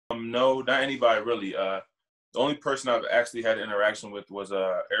No, not anybody really. The only person I've actually had an interaction with was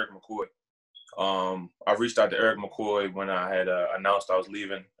Erik McCoy. I reached out to Erik McCoy when I had announced I was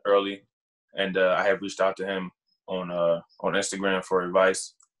leaving early, and I had reached out to him on Instagram for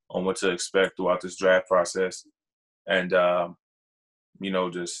advice on what to expect throughout this draft process, and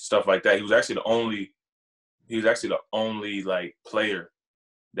just stuff like that. He was actually the only like player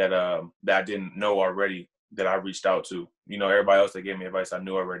that I didn't know already that I reached out to. Everybody else that gave me advice I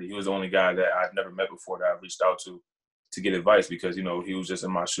knew already. He was the only guy that I'd never met before that I reached out to get advice because he was just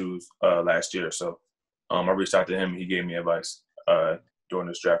in my shoes last year. So I reached out to him and he gave me advice during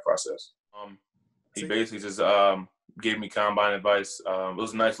this draft process. He basically just gave me combine advice. It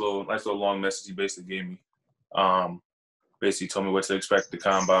was a nice little long message he basically gave me. Basically told me what to expect at the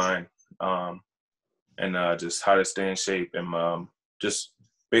combine and just how to stay in shape and just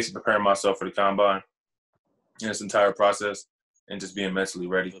basically preparing myself for the combine in its entire process and just being mentally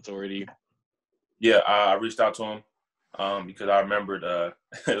ready. Authority. Yeah, I reached out to him because I remembered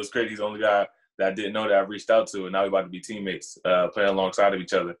it was crazy. He's the only guy that I didn't know that I reached out to, and now we're about to be teammates, playing alongside of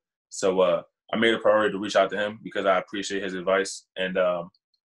each other. So I made a priority to reach out to him because I appreciate his advice and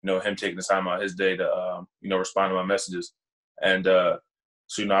him taking the time out his day to respond to my messages. And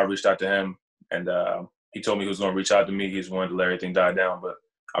so I reached out to him, and he told me he was going to reach out to me. He just wanted to let everything die down, but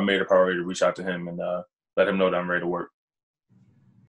I made a priority to reach out to him and let him know that I'm ready to work.